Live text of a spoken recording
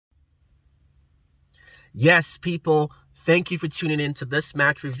Yes, people, thank you for tuning in to this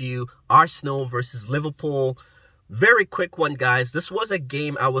match review, Arsenal versus Liverpool. Very quick one, guys. This was a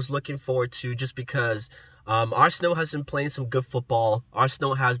game I was looking forward to just because Arsenal has been playing some good football.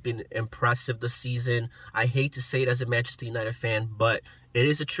 Arsenal has been impressive this season. I hate to say it as a Manchester United fan, but it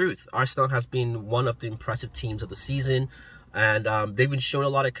is the truth. Arsenal has been one of the impressive teams of the season. And they've been showing a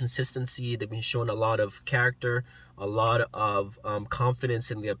lot of consistency. They've been showing a lot of character, a lot of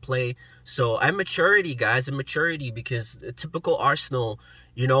confidence in their play. So, and maturity, guys, and maturity, because typical Arsenal,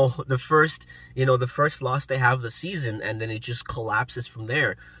 the first loss they have of the season, and then it just collapses from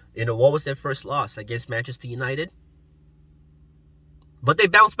there. What was their first loss? Against Manchester United? But they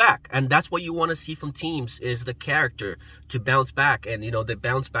bounce back, and that's what you want to see from teams, is the character to bounce back. And, they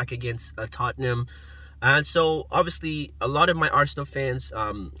bounce back against Tottenham. And so, obviously, a lot of my Arsenal fans,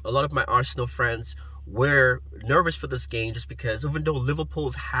 a lot of my Arsenal friends were nervous for this game just because even though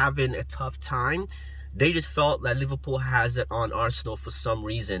Liverpool's having a tough time, they just felt that Liverpool has it on Arsenal for some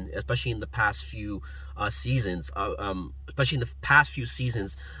reason, especially in the past few seasons.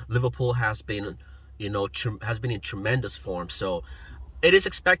 Liverpool has been, has been in tremendous form. So it is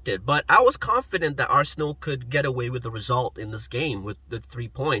expected, but I was confident that Arsenal could get away with the result in this game with the 3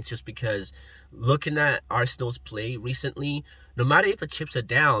 points, just because looking at Arsenal's play recently, no matter if the chips are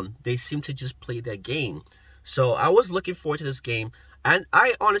down, they seem to just play their game. So I was looking forward to this game, and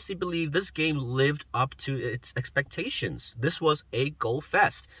I honestly believe this game lived up to its expectations. This was a goal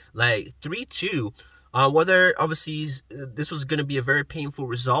fest, like 3-2. Whether obviously this was going to be a very painful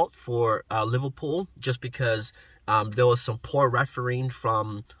result for Liverpool, just because there was some poor refereeing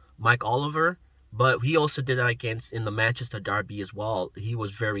from Mike Oliver, but he also did that in the Manchester derby as well. He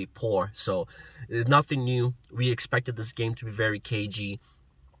was very poor, so nothing new. We expected this game to be very cagey.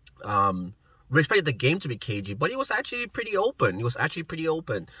 We expected the game to be cagey, but it was actually pretty open.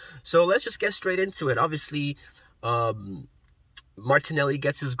 So let's just get straight into it. Obviously, Martinelli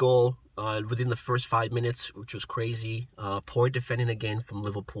gets his goal within the first 5 minutes, which was crazy. Poor defending again from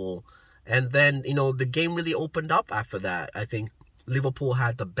Liverpool. And then, the game really opened up after that. I think Liverpool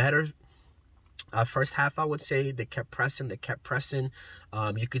had the better first half, I would say. They kept pressing.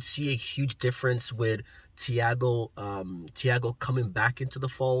 You could see a huge difference with Thiago coming back into the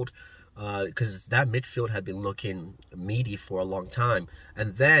fold, because that midfield had been looking meaty for a long time.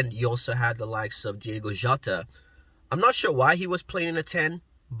 And then you also had the likes of Diogo Jota. I'm not sure why he was playing in a 10,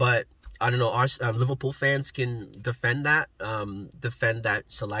 but I don't know. Our Liverpool fans can defend that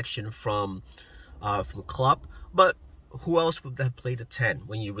selection from KLOPP. But who else would have played a 10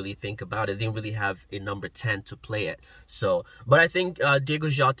 when you really think about it? They didn't really have a number 10 to play it. So, but I think Diogo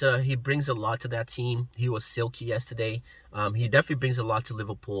Jota, he brings a lot to that team. He was silky yesterday. He definitely brings a lot to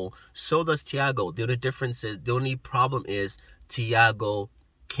Liverpool. So does Thiago. The only problem is Thiago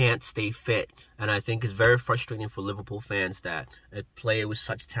can't stay fit, and I think it's very frustrating for Liverpool fans that a player with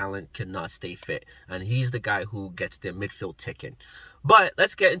such talent cannot stay fit, and he's the guy who gets their midfield ticking. But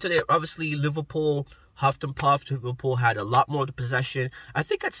let's get into it. Obviously, Liverpool huffed and puffed. Liverpool had a lot more of the possession. I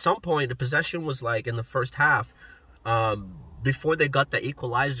think at some point the possession was like in the first half, before they got the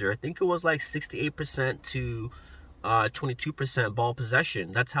equalizer, I think it was like 68% to 22% ball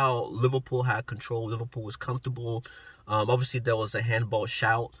possession. That's how Liverpool had control. Liverpool was comfortable. Obviously, there was a handball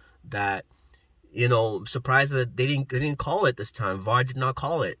shout that, surprised that they didn't call it this time. VAR did not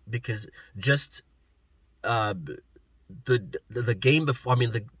call it, because just the game before,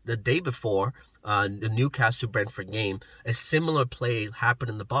 the day before, the Newcastle Brentford game, a similar play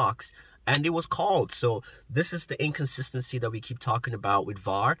happened in the box, and it was called. So this is the inconsistency that we keep talking about with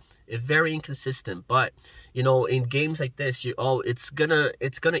VAR. It's very inconsistent. But in games like this, it's gonna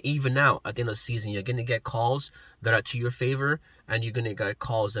even out at the end of the season. You're gonna get calls that are to your favor, and you're gonna get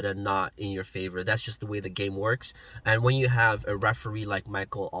calls that are not in your favor. That's just the way the game works. And when you have a referee like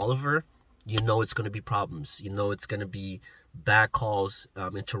Michael Oliver, it's gonna be problems. It's gonna be bad calls,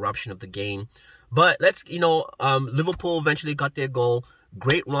 interruption of the game. But Liverpool eventually got their goal.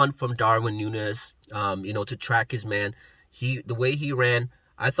 Great run from Darwin Núñez, to track his man. The way he ran,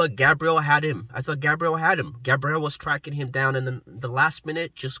 I thought Gabriel had him. Gabriel was tracking him down, and then the last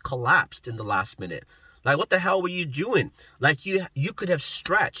minute just collapsed in the last minute. Like, what the hell were you doing? Like, you could have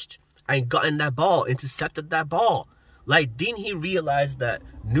stretched and gotten that ball, intercepted that ball. Like, didn't he realize that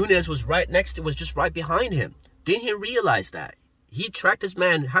Núñez was just right behind him? Didn't he realize that? He tracked his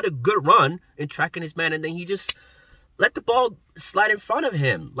man, had a good run in tracking his man, and then he just let the ball slide in front of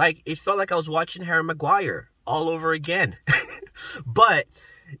him. Like, it felt like I was watching Harry Maguire all over again. But,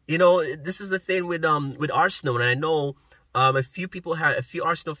 this is the thing with Arsenal, and I know a few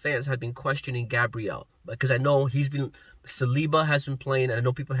Arsenal fans had been questioning Gabriel, because I know Saliba has been playing, and I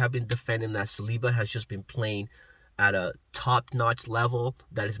know people have been defending that Saliba has just been playing at a top-notch level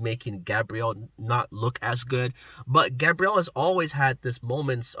that is making Gabriel not look as good. But Gabriel has always had this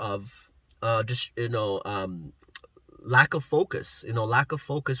moments of just lack of focus,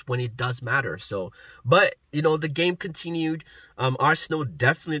 when it does matter. So, but the game continued. Arsenal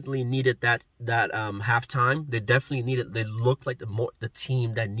definitely needed that halftime. They looked like the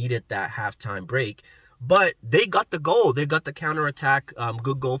team that needed that halftime break. But they got the goal. They got the counterattack.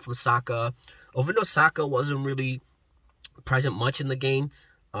 Good goal from Saka. Even though Saka wasn't really present much in the game.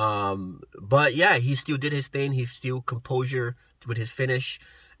 But yeah, he still did his thing. He still composure with his finish.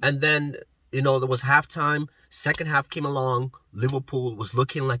 And then, there was halftime. Second half came along. Liverpool was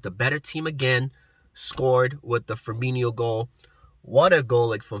looking like the better team again. Scored with the Firmino goal. What a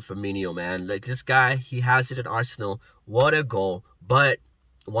goal from Firmino, man. This guy, he has it at Arsenal. What a goal. But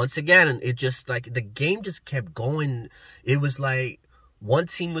once again, it just the game just kept going. It was like one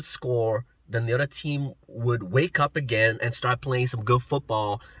team would score, then the other team would wake up again and start playing some good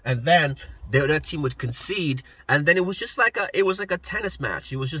football, and then the other team would concede, and then it was just like a tennis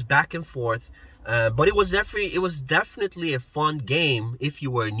match. It was just back and forth. But it was definitely a fun game if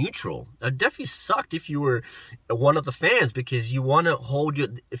you were neutral. It definitely sucked if you were one of the fans, because you want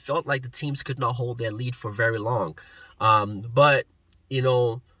to it felt like the teams could not hold their lead for very long. But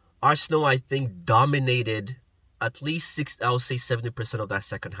Arsenal, I think, dominated at least 70% of that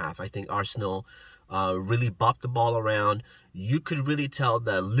second half. I think Arsenal really bopped the ball around. You could really tell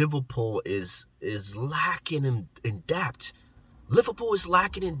that Liverpool is lacking in depth. Liverpool is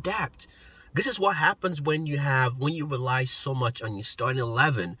lacking in depth. This is what happens when you rely so much on your starting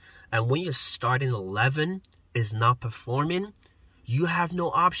 11, and when your starting 11 is not performing, you have no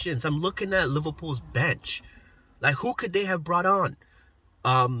options. I'm looking at Liverpool's bench. Who could they have brought on?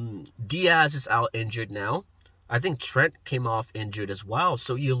 Diaz is out injured now. I think Trent came off injured as well.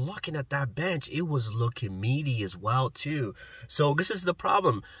 So you're looking at that bench. It was looking meaty as well, too. So this is the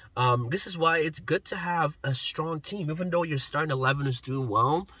problem. This is why it's good to have a strong team. Even though your starting 11 is doing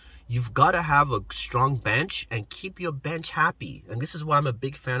well, you've got to have a strong bench and keep your bench happy. And this is why I'm a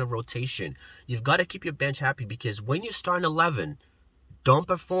big fan of rotation. You've got to keep your bench happy, because when you're starting 11, don't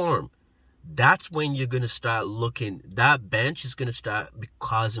perform, that's when you're going to start looking, that bench is going to start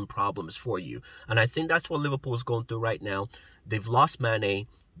causing problems for you. And I think that's what Liverpool is going through right now. They've lost Mane.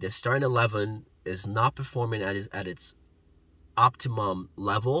 Their starting 11 is not performing at its optimum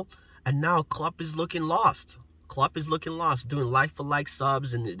level. And now Klopp is looking lost. Doing like-for-like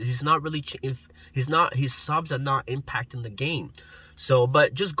subs, and he's not really, his subs are not impacting the game. So,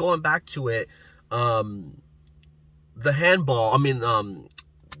 but just going back to it, the handball,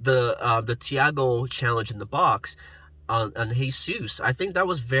 the Thiago challenge in the box on Jesus, I think that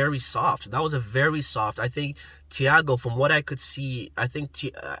was very soft. I think Thiago, from what I could see,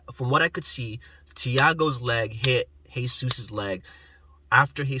 Thiago's leg hit Jesus's leg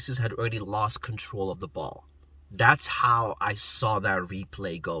after Jesus had already lost control of the ball. That's how I saw that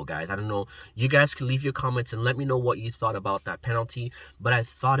replay go, guys. I don't know. You guys can leave your comments and let me know what you thought about that penalty. But I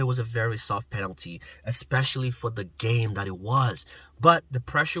thought it was a very soft penalty, especially for the game that it was. But the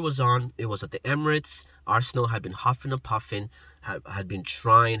pressure was on. It was at the Emirates. Arsenal had been huffing and puffing, had been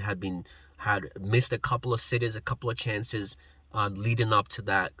trying, had missed a couple of sitters, a couple of chances leading up to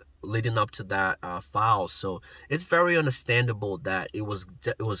that foul. So it's very understandable that it was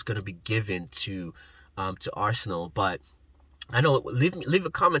going to be given to Arsenal. But I know, leave the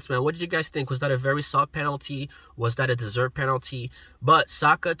comments, man. What did you guys think? Was that a very soft penalty? Was that a deserved penalty? But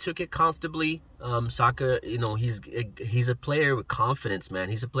Saka took it comfortably. Saka, he's a player with confidence, man.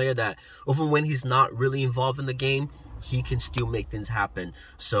 He's a player that, even when he's not really involved in the game, he can still make things happen.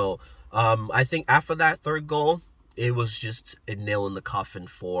 So I think after that third goal, it was just a nail in the coffin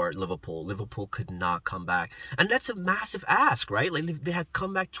for Liverpool. Liverpool could not come back. And that's a massive ask, right? They had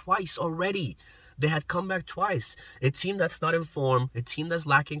come back twice already. A team that's not informed, a team that's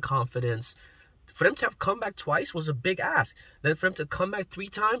lacking confidence. For them to have come back twice was a big ask. Then for them to come back 3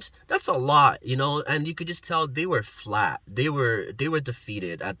 times, that's a lot, and you could just tell they were flat. They were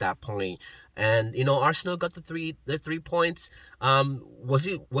defeated at that point. And Arsenal got the 3 points. Was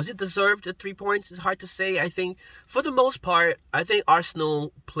it deserved, the 3 points? It's hard to say. I think for the most part,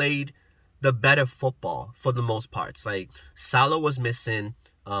 Arsenal played the better football for the most parts. Salah was missing.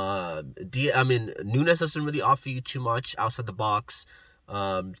 Nunes doesn't really offer you too much outside the box.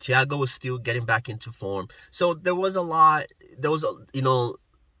 Thiago was still getting back into form. So there was a lot.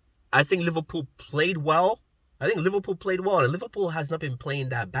 I think Liverpool played well. And Liverpool has not been playing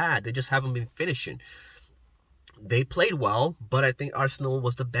that bad. They just haven't been finishing. They played well, but I think Arsenal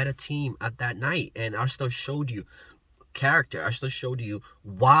was the better team at that night. And Arsenal showed you character. Arsenal showed you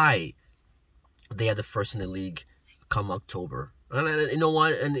why they are the first in the league come October. And you know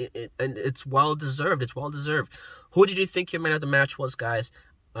what? And it's well deserved. It's well deserved. Who did you think your man of the match was, guys?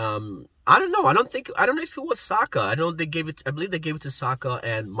 I don't know. I don't know if it was Saka. I know they gave it. I believe they gave it to Saka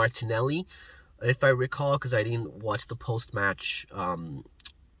and Martinelli, if I recall, because I didn't watch the post match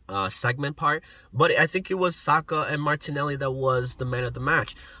segment part. But I think it was Saka and Martinelli that was the man of the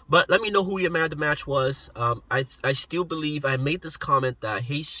match. But let me know who your man of the match was. I still believe I made this comment that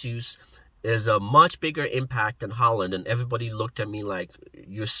Jesus is a much bigger impact than Haaland, and everybody looked at me like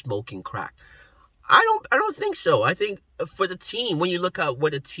you're smoking crack. I don't think so. I think for the team, when you look at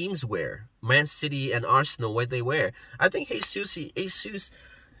what the teams wear, Man City and Arsenal, what they wear, I think Jesus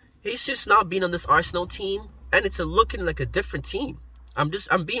not being on this Arsenal team, and it's looking like a different team. I'm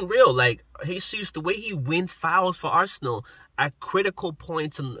being real. Like Jesus, the way he wins fouls for Arsenal at critical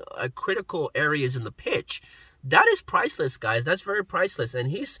points and at critical areas in the pitch, that is priceless, guys. That's very priceless.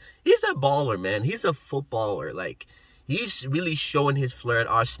 And he's a baller, man. He's a footballer. Like, he's really showing his flair at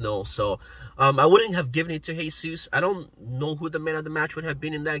Arsenal. So I wouldn't have given it to Jesus. I don't know who the man of the match would have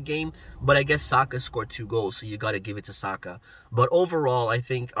been in that game, but I guess Saka scored 2 goals, so you got to give it to Saka. But overall, I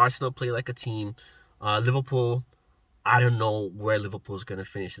think Arsenal played like a team. Liverpool, I don't know where Liverpool's going to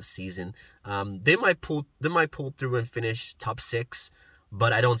finish the season. They might pull through and finish top 6.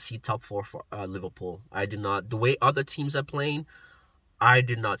 But I don't see top 4 for Liverpool. I do not. The way other teams are playing, I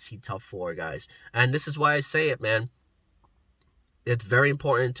do not see top 4, guys. And this is why I say it, man. It's very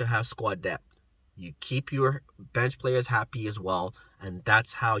important to have squad depth. You keep your bench players happy as well, and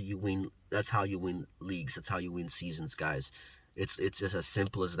that's how you win. That's how you win leagues. That's how you win seasons, guys. It's just as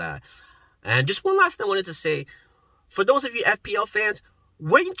simple as that. And just one last thing I wanted to say. For those of you FPL fans,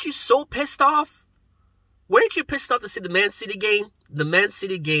 weren't you so pissed off? Weren't you pissed off to see the Man City game? The Man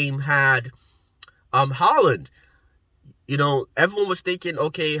City game had Haaland. You know, everyone was thinking,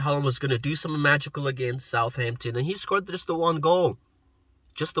 okay, Haaland was going to do something magical against Southampton, and he scored just the 1 goal.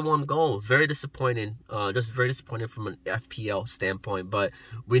 Just the 1 goal. Very disappointing. Just very disappointing from an FPL standpoint. But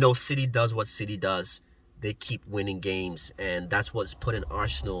we know City does what City does. They keep winning games, and that's what's put in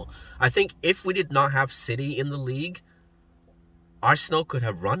Arsenal. I think if we did not have City in the league, Arsenal could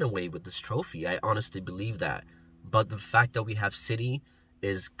have run away with this trophy. I honestly believe that. But the fact that we have City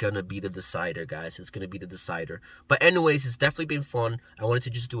is going to be the decider, guys. It's going to be the decider. But anyways, it's definitely been fun. I wanted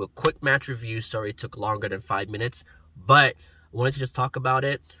to just do a quick match review. Sorry it took longer than 5 minutes. But I wanted to just talk about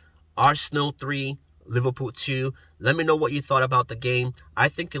it. Arsenal 3, Liverpool 2. Let me know what you thought about the game. I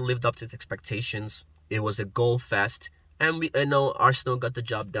think it lived up to its expectations. It was a goal fest. And I know Arsenal got the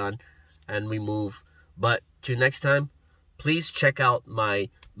job done. And we move. But till next time, please check out my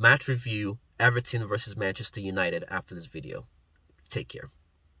match review, Everton versus Manchester United, after this video. Take care.